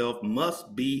of the self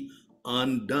must be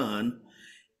undone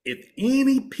if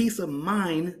any peace of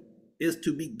mind is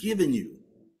to be given you.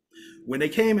 When they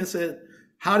came and said,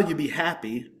 how do you be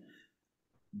happy?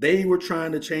 They were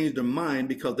trying to change their mind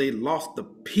because they lost the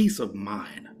peace of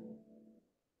mind.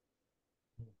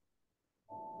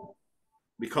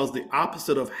 because the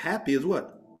opposite of happy is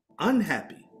what?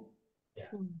 Unhappy. Yeah.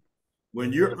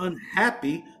 When you're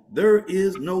unhappy, there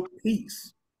is no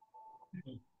peace.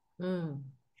 Mm.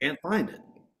 Can't find it.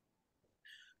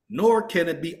 Nor can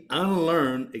it be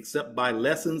unlearned except by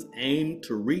lessons aimed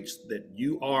to reach that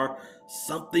you are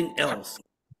something else.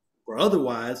 For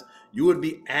otherwise, you would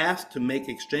be asked to make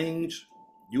exchange.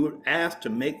 You would ask to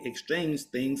make exchange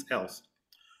things else.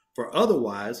 For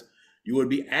otherwise, you would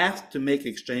be asked to make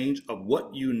exchange of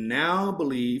what you now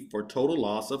believe for total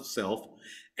loss of self,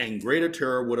 and greater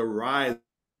terror would arise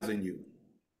in you.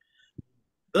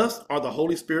 Thus are the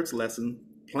Holy Spirit's lesson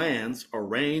plans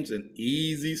arranged in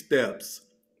easy steps.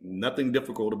 Nothing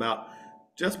difficult about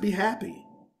just be happy.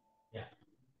 Yeah.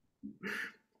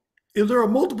 Is there a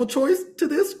multiple choice to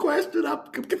this question?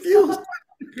 I'm confused.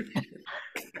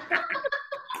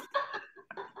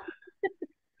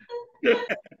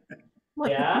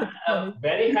 Yeah,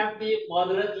 very happy,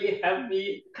 moderately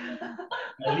happy,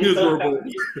 a Miserable.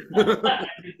 little happy,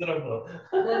 miserable.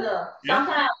 No. Yeah.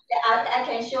 Sometimes I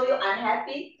can show you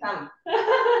unhappy. Come.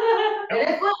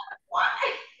 Very good.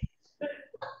 Why?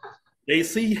 They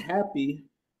see happy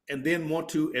and then want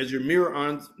to, as your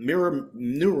mirror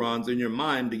neurons in your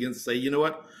mind begin to say, you know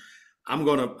what? I'm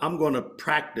gonna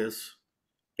practice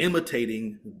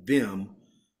imitating them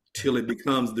till it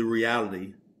becomes the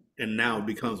reality, and now it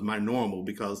becomes my normal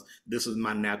because this is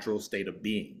my natural state of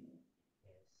being.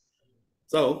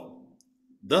 So,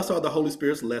 thus are the Holy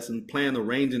Spirit's lesson plan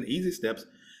arranged in easy steps,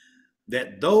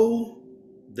 that though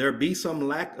there be some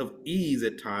lack of ease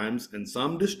at times and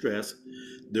some distress,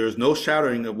 there is no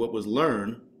shattering of what was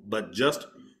learned, but just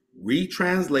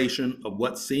retranslation of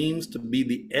what seems to be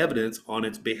the evidence on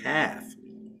its behalf.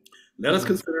 Let us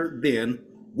consider then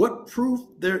what proof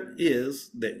there is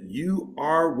that you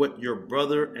are what your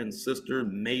brother and sister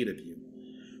made of you.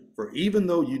 For even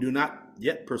though you do not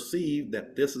yet perceive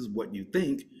that this is what you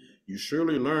think, you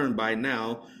surely learn by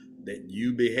now that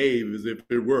you behave as if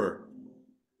it were.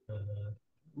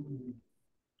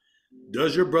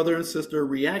 Does your brother and sister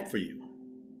react for you?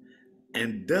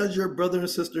 And does your brother and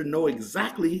sister know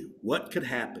exactly what could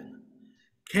happen?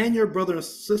 Can your brother and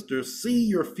sister see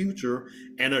your future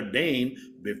and ordain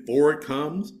before it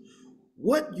comes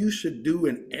what you should do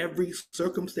in every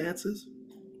circumstances?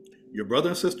 Your brother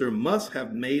and sister must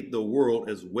have made the world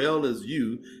as well as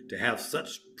you to have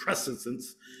such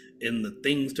prescience in the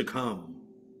things to come.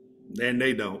 And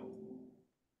they don't.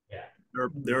 Yeah.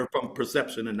 They're from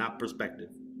perception and not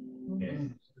perspective. Yes.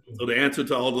 So the answer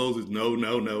to all those is no,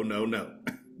 no, no, no, no.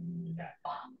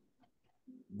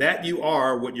 That you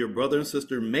are what your brother and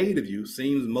sister made of you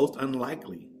seems most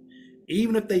unlikely.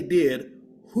 Even if they did,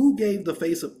 who gave the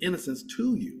face of innocence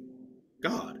to you?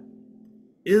 God.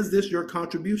 Is this your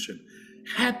contribution?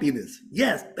 Happiness.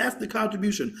 Yes, that's the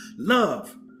contribution.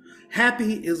 Love.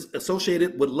 Happy is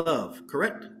associated with love,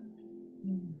 correct?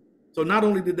 So not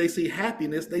only did they see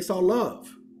happiness, they saw love.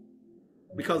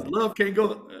 Because love can't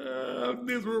go,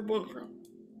 miserable.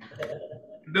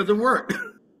 It doesn't work.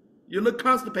 You look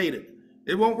constipated.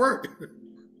 It won't work.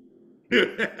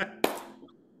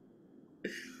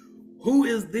 Who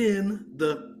is then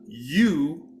the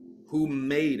you who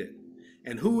made it?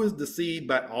 And who is deceived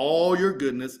by all your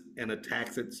goodness and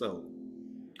attacks it so?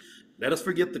 Let us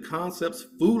forget the concept's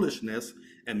foolishness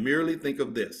and merely think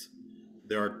of this.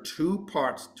 There are two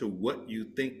parts to what you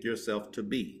think yourself to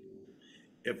be.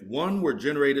 If one were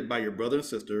generated by your brother and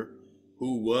sister,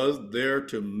 who was there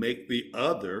to make the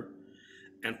other,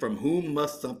 and from whom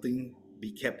must something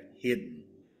be kept hidden?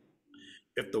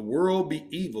 If the world be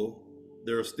evil,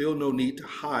 there is still no need to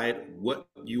hide what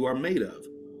you are made of.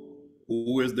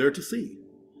 Who is there to see?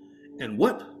 And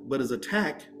what but is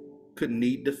attack could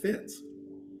need defense?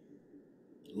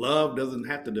 Love doesn't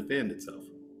have to defend itself.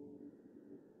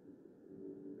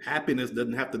 Happiness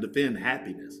doesn't have to defend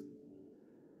happiness.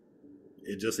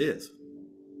 It just is.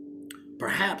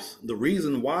 Perhaps the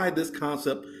reason why this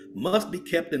concept must be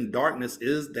kept in darkness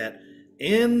is that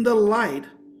in the light,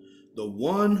 the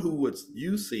one who would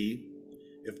you see,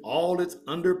 if all its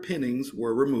underpinnings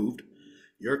were removed,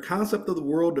 your concept of the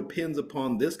world depends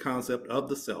upon this concept of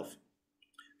the self,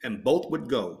 and both would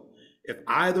go. If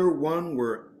either one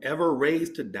were ever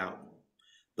raised to doubt,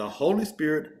 the Holy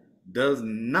Spirit does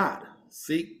not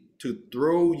seek to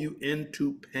throw you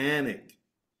into panic.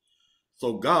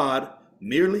 So God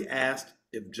merely asked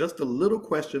if just a little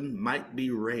question might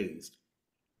be raised.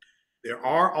 There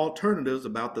are alternatives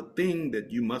about the thing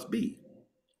that you must be.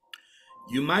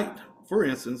 You might, for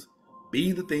instance,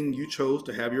 be the thing you chose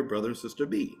to have your brother and sister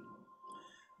be.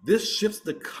 This shifts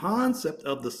the concept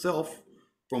of the self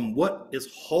from what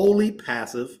is wholly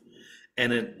passive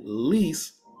and at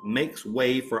least makes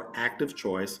way for active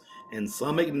choice and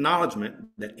some acknowledgement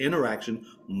that interaction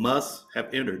must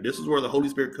have entered. This is where the Holy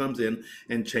Spirit comes in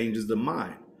and changes the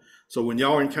mind. So when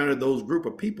y'all encountered those group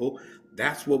of people,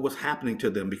 that's what was happening to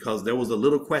them, because there was a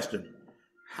little question.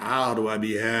 How do I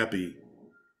be happy?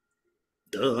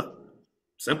 Duh.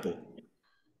 Simple.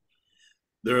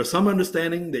 There is some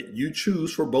understanding that you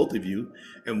choose for both of you,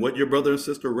 and what your brother and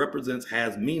sister represents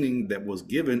has meaning that was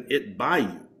given it by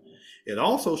you. It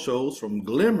also shows from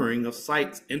glimmering of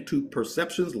sights into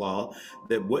perception's law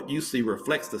that what you see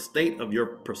reflects the state of your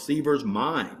perceiver's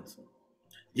minds.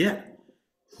 Yet,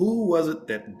 who was it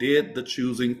that did the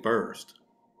choosing first?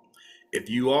 If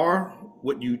you are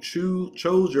what you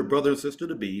chose your brother and sister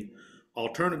to be,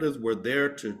 alternatives were there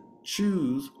to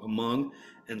choose among,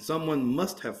 and someone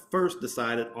must have first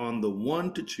decided on the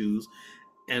one to choose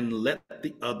and let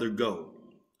the other go.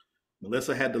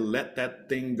 Melissa had to let that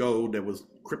thing go that was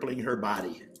crippling her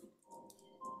body.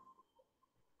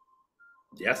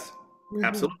 Yes,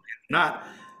 absolutely. If not,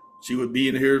 she would be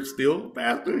in here still,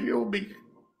 Pastor, you'll be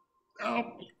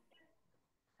out.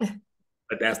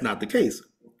 But that's not the case.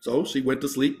 So she went to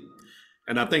sleep.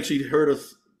 And I think she heard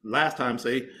us last time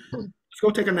say, let's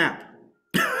go take a nap.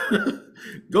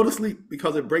 Go to sleep,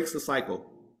 because it breaks the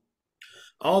cycle.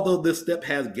 Although this step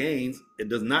has gains, it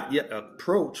does not yet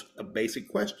approach a basic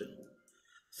question.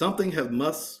 Something has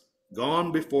must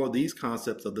gone before these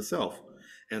concepts of the self,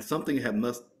 and something has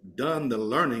must done the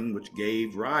learning which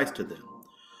gave rise to them.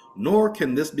 Nor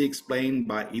can this be explained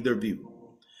by either view.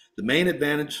 The main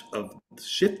advantage of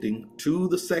shifting to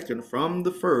the second from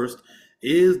the first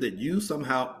is that you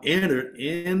somehow entered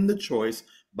in the choice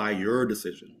by your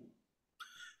decision.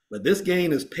 But this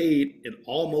gain is paid in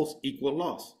almost equal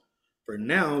loss, for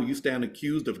now you stand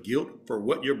accused of guilt for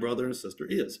what your brother and sister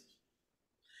is.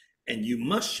 And you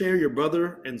must share your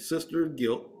brother and sister's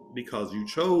guilt because you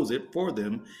chose it for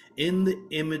them in the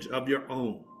image of your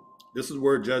own. This is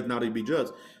where judge not to be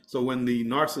judged. So when the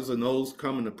narcissists and those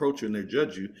come and approach you and they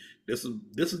judge you, this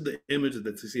is the image that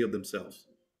they see of themselves.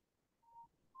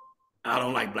 I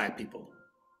don't like black people.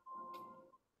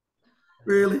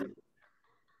 Really?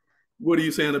 What are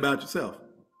you saying about yourself?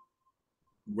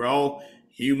 We're all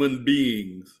human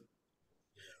beings.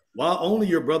 While only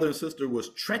your brother and sister was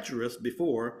treacherous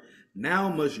before, now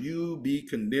must you be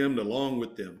condemned along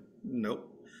with them? Nope.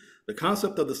 The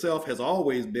concept of the self has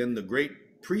always been the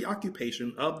great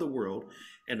preoccupation of the world,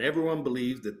 and everyone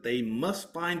believes that they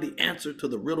must find the answer to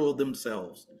the riddle of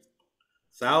themselves.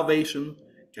 Salvation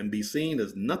can be seen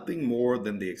as nothing more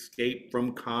than the escape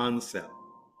from concept.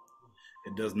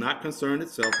 It does not concern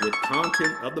itself with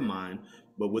content of the mind,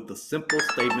 but with the simple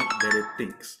statement that it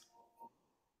thinks.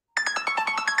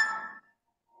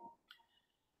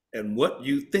 And what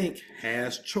you think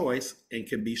has choice and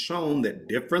can be shown that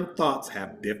different thoughts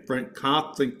have different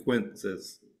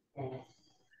consequences.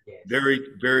 Yes. Very,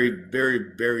 very,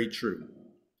 very, very true.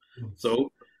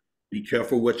 So be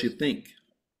careful what you think.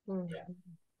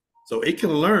 So it can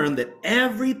learn that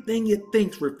everything it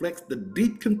thinks reflects the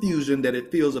deep confusion that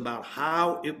it feels about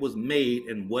how it was made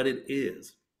and what it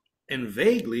is. And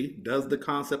vaguely does the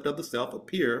concept of the self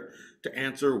appear to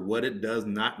answer what it does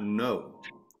not know.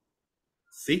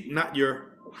 Seek not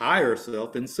your higher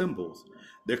self in symbols.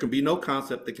 There can be no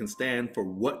concept that can stand for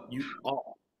what you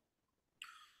are.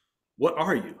 What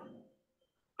are you?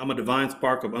 I'm a divine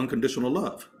spark of unconditional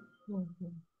love.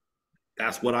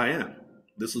 That's what I am.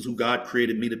 This is who God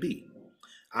created me to be.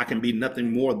 I can be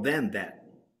nothing more than that.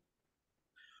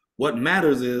 What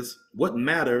matters is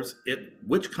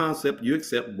which concept you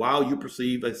accept while you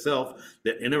perceive a self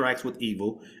that interacts with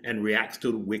evil and reacts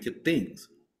to wicked things.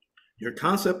 Your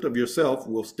concept of yourself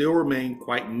will still remain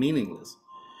quite meaningless,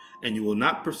 and you will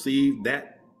not perceive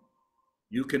that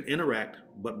you can interact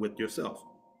but with yourself.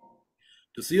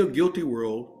 To see a guilty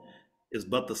world is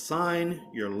but the sign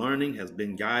your learning has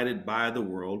been guided by the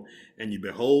world, and you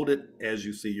behold it as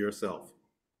you see yourself.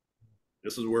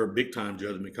 This is where big time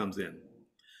judgment comes in.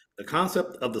 The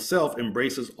concept of the self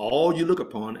embraces all you look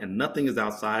upon, and nothing is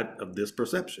outside of this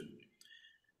perception.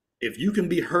 If you can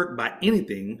be hurt by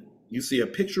anything, you see a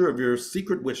picture of your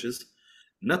secret wishes,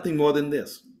 nothing more than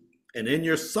this. And in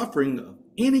your suffering of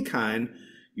any kind,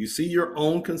 you see your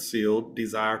own concealed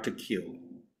desire to kill.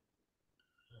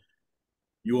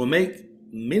 You will make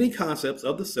many concepts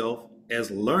of the self as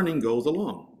learning goes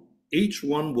along. Each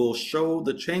one will show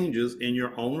the changes in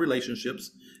your own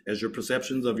relationships as your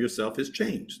perceptions of yourself has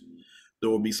changed. There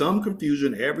will be some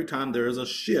confusion every time there is a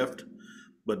shift,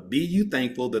 but be you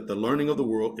thankful that the learning of the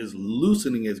world is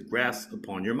loosening its grasp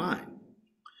upon your mind.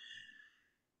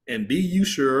 And be you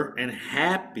sure and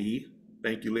happy,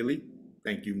 thank you, Lily,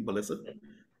 thank you, Melissa,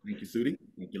 thank you, Sudi,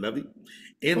 Thank you, Lovey.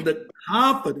 In the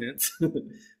confidence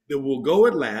that will go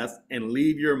at last and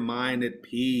leave your mind at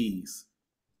peace.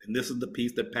 And this is the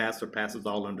peace that surpasses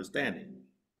all understanding.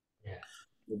 Yeah.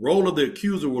 The role of the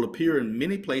accuser will appear in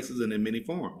many places and in many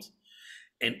forms,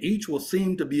 and each will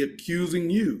seem to be accusing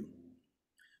you.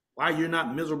 Why you're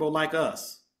not miserable like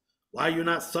us? Why you're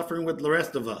not suffering with the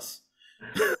rest of us?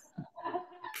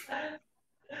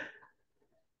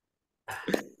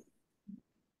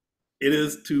 It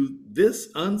is to this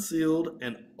unsealed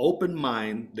and open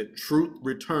mind that truth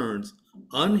returns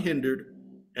unhindered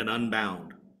and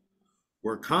unbound.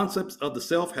 Where concepts of the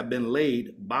self have been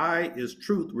laid by is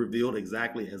truth revealed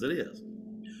exactly as it is.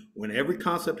 When every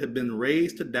concept had been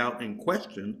raised to doubt and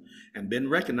question and been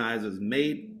recognized as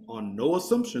made on no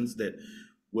assumptions that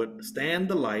would stand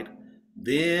the light,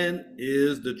 then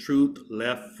is the truth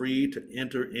left free to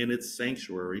enter in its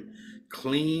sanctuary,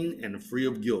 clean and free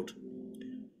of guilt.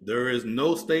 There is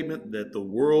no statement that the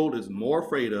world is more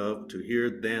afraid of to hear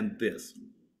than this.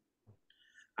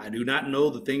 I do not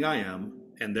know the thing I am,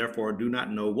 and therefore do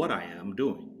not know what I am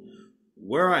doing,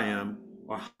 where I am,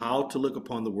 or how to look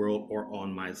upon the world or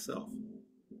on myself.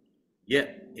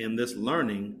 Yet in this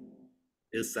learning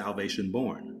is salvation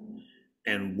born,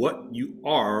 and what you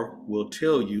are will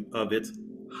tell you of its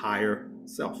higher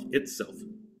self, itself.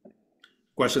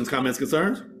 Questions, comments,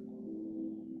 concerns?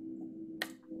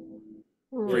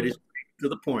 Pretty to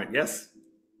the point, yes?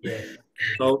 Yes.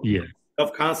 So Yeah.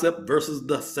 self-concept versus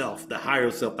the self, the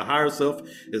higher self. The higher self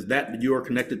is that you are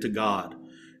connected to God,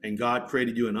 and God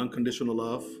created you in unconditional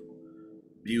love,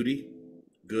 beauty,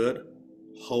 good,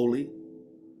 holy,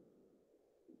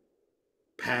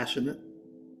 passionate,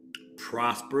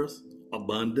 prosperous,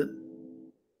 abundant,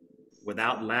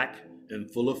 without lack, and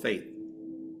full of faith.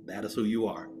 That is who you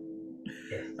are.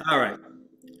 Yes. All right.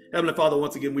 Heavenly Father,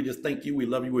 once again, we just thank you. We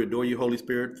love you. We adore you, Holy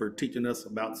Spirit, for teaching us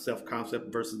about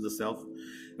self-concept versus the self.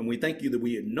 And we thank you that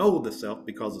we know the self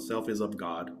because the self is of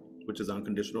God, which is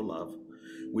unconditional love.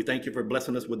 We thank you for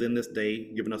blessing us within this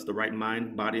day, giving us the right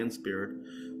mind, body, and spirit.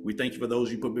 We thank you for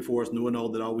those you put before us, new and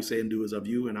old, that all we say and do is of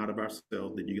you and out of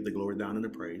ourselves, that you get the glory, down, and the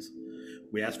praise.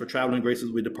 We ask for traveling graces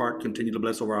as we depart. Continue to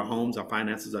bless over our homes, our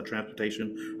finances, our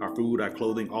transportation, our food, our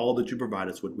clothing, all that you provide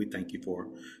us with, we thank you for.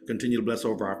 Continue to bless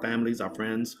over our families, our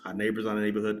friends, our neighbors, our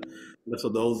neighborhood. Bless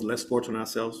over those less fortunate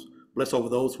ourselves. Bless over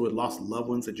those who have lost loved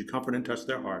ones, that you comfort and touch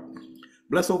their heart.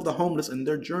 Bless over the homeless in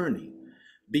their journey.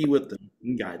 Be with them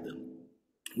and guide them.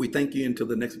 We thank you until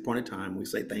the next appointed time. We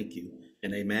say thank you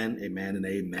and amen, amen, and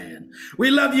amen.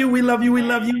 We love you. We love you. We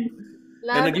love you.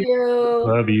 Love again, you.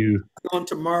 Love you. On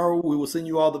tomorrow, we will send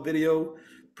you all the video.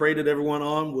 Pray that everyone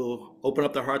on will open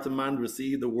up their hearts and minds to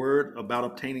receive the word about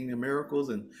obtaining the miracles,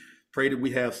 and pray that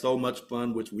we have so much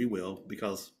fun, which we will,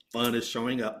 because fun is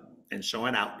showing up and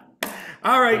showing out.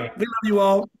 All right. We love you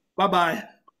all. Bye-bye.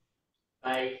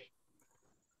 Bye.